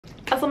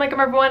Assalamualaikum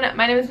everyone,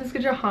 my name is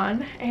Muska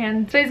Jahan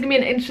and today's gonna be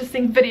an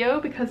interesting video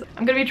because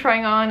I'm gonna be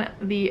trying on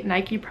the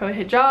Nike Pro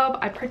Hijab.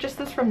 I purchased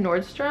this from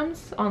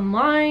Nordstrom's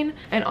online,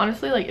 and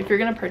honestly, like, if you're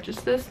gonna purchase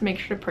this, make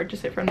sure to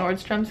purchase it from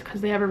Nordstrom's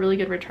because they have a really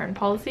good return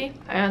policy.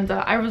 And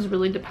I was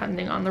really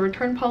depending on the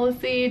return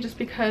policy just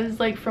because,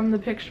 like, from the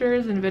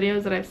pictures and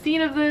videos that I've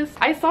seen of this,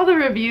 I saw the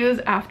reviews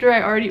after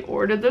I already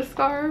ordered the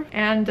scarf,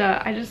 and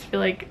I just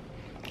feel like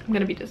I'm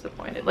gonna be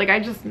disappointed. Like,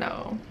 I just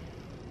know.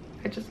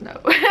 So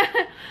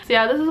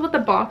yeah, this is what the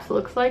box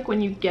looks like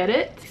when you get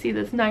it. You see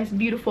this nice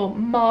beautiful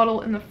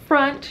model in the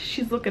front.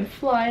 She's looking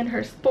fly in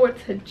her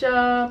sports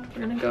hijab.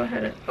 We're gonna go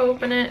ahead and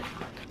open it.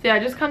 So yeah,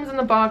 it just comes in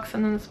the box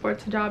and then the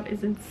sports hijab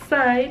is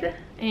inside.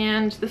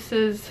 And this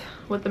is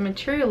what the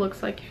material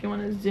looks like if you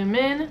want to zoom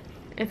in.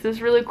 It's this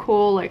really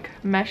cool like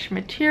mesh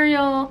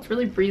material. It's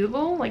really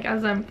breathable. Like,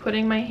 as I'm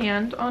putting my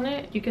hand on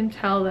it, you can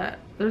tell that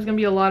there's gonna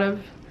be a lot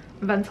of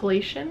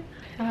ventilation.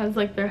 It has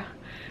like their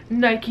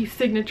Nike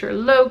signature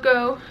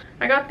logo.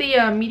 I got the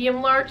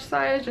medium large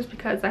size just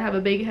because I have a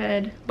big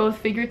head, both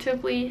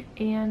figuratively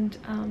and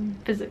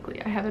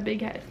physically. I have a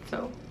big head,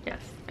 so yes.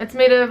 It's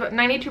made of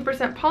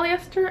 92%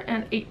 polyester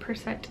and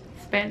 8%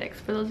 spandex,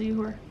 for those of you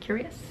who are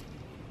curious.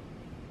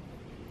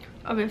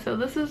 Okay, so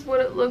this is what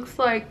it looks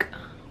like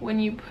when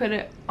you put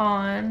it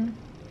on.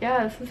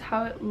 Yeah, this is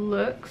how it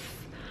looks.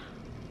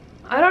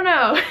 I don't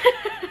know.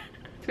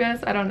 To be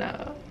honest, I don't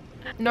know.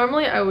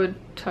 Normally I would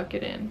tuck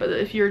it in, but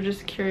if you're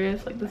just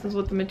curious, like, this is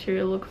what the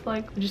material looks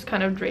like. It just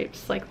kind of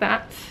drapes like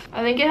that.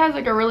 I think it has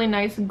like a really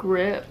nice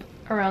grip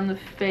around the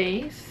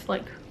face.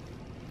 Like,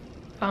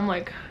 if I'm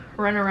like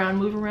running around,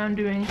 move around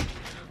doing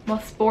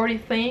my sporty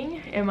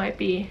thing, it might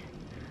be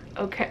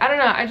okay. I don't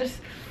know,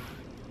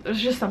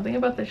 there's just something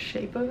about the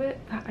shape of it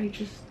that I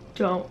just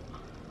don't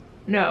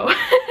know.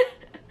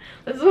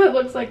 This is what it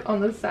looks like on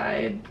the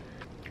side.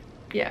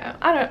 Yeah,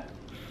 I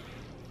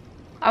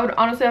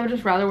would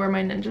just rather wear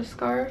my ninja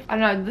scarf. I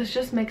don't know, this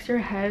just makes your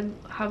head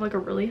have like a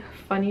really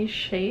funny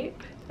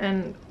shape.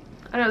 And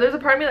I don't know, there's a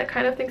part of me that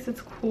kind of thinks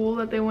it's cool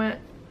that they went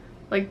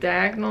like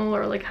diagonal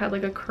or like had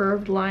like a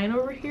curved line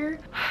over here.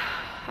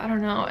 I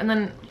don't know. And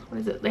then what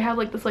is it? They have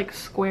like this like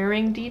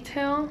squaring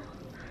detail.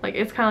 Like,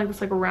 it's kind of like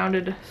this like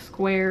rounded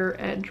square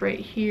edge right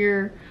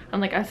here. And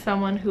like, as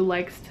someone who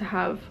likes to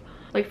have,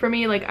 like, for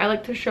me, like, I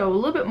like to show a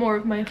little bit more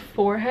of my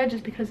forehead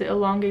just because it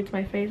elongates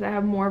my face. I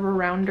have more of a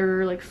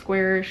rounder, like,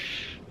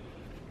 squarish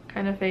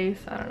kind of face.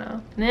 I don't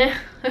know. Nah.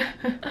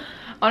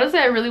 Honestly,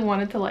 I really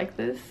wanted to like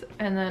this,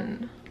 and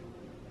then,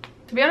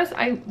 to be honest,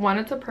 I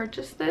wanted to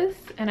purchase this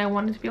and I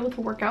wanted to be able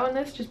to work out in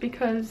this just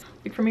because,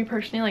 like, for me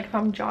personally, like, if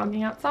I'm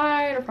jogging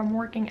outside or if I'm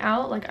working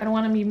out, like, I don't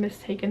want to be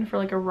mistaken for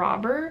like a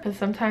robber, because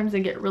sometimes I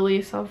get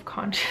really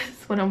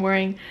self-conscious when I'm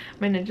wearing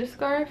my ninja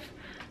scarf.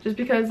 Just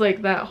because,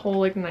 like, that whole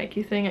like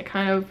Nike thing, it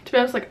kind of, to be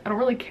honest, like, I don't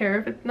really care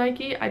if it's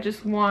Nike. I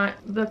just want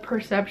the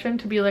perception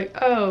to be like,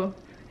 oh,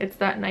 it's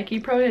that Nike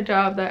Pro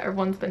Hijab that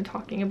everyone's been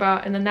talking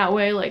about. And then that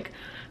way, like,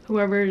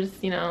 whoever's,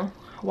 you know,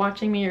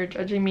 watching me or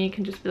judging me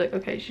can just be like,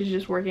 okay, she's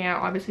just working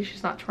out. Obviously,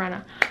 she's not trying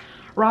to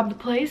rob the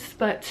place.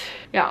 But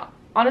yeah,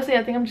 honestly,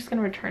 I think I'm just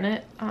gonna return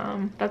it.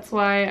 That's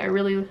why I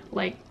really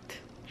liked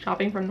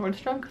shopping from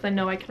Nordstrom, because I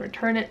know I can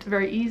return it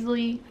very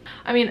easily.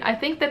 I mean, I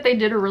think that they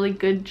did a really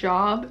good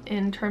job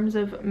in terms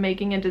of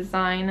making a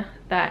design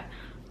that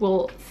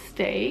will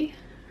stay,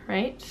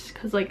 right?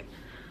 Because, like,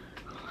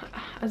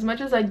 as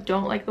much as I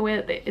don't like the way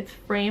that it's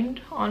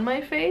framed on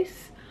my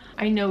face,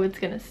 I know it's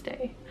gonna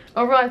stay.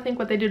 Overall, I think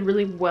what they did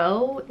really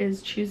well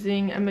is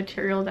choosing a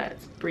material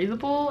that's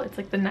breathable. It's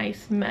like the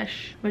nice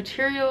mesh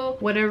material.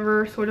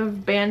 Whatever sort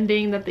of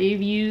banding that they've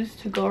used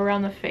to go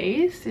around the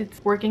face, it's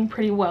working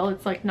pretty well.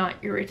 It's like not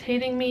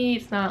irritating me.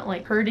 It's not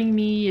like hurting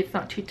me. It's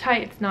not too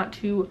tight. It's not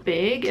too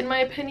big, in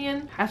my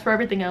opinion. As for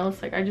everything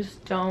else, like, I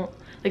just don't,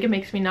 like, it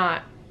makes me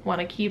not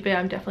want to keep it.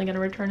 I'm definitely gonna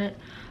return it.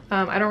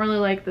 I don't really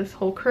like this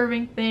whole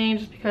curving thing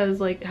just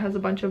because, like, it has a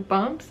bunch of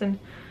bumps, and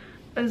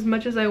as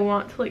much as I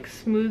want to like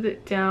smooth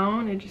it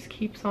down, it just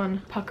keeps on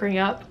puckering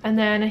up. And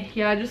then,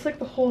 yeah, just like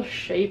the whole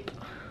shape,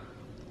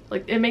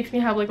 like, it makes me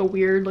have like a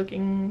weird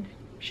looking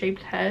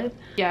shaped head.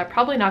 Yeah,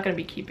 probably not gonna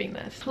be keeping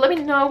this. Let me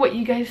know what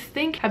you guys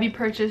think. Have you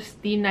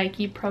purchased the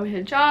Nike Pro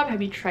Hijab?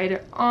 Have you tried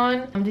it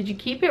on? Did you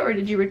keep it or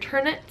did you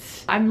return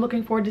it? I'm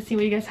looking forward to seeing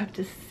what you guys have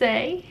to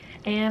say,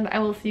 and I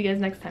will see you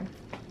guys next time.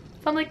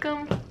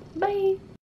 Assalamualaikum. Bye.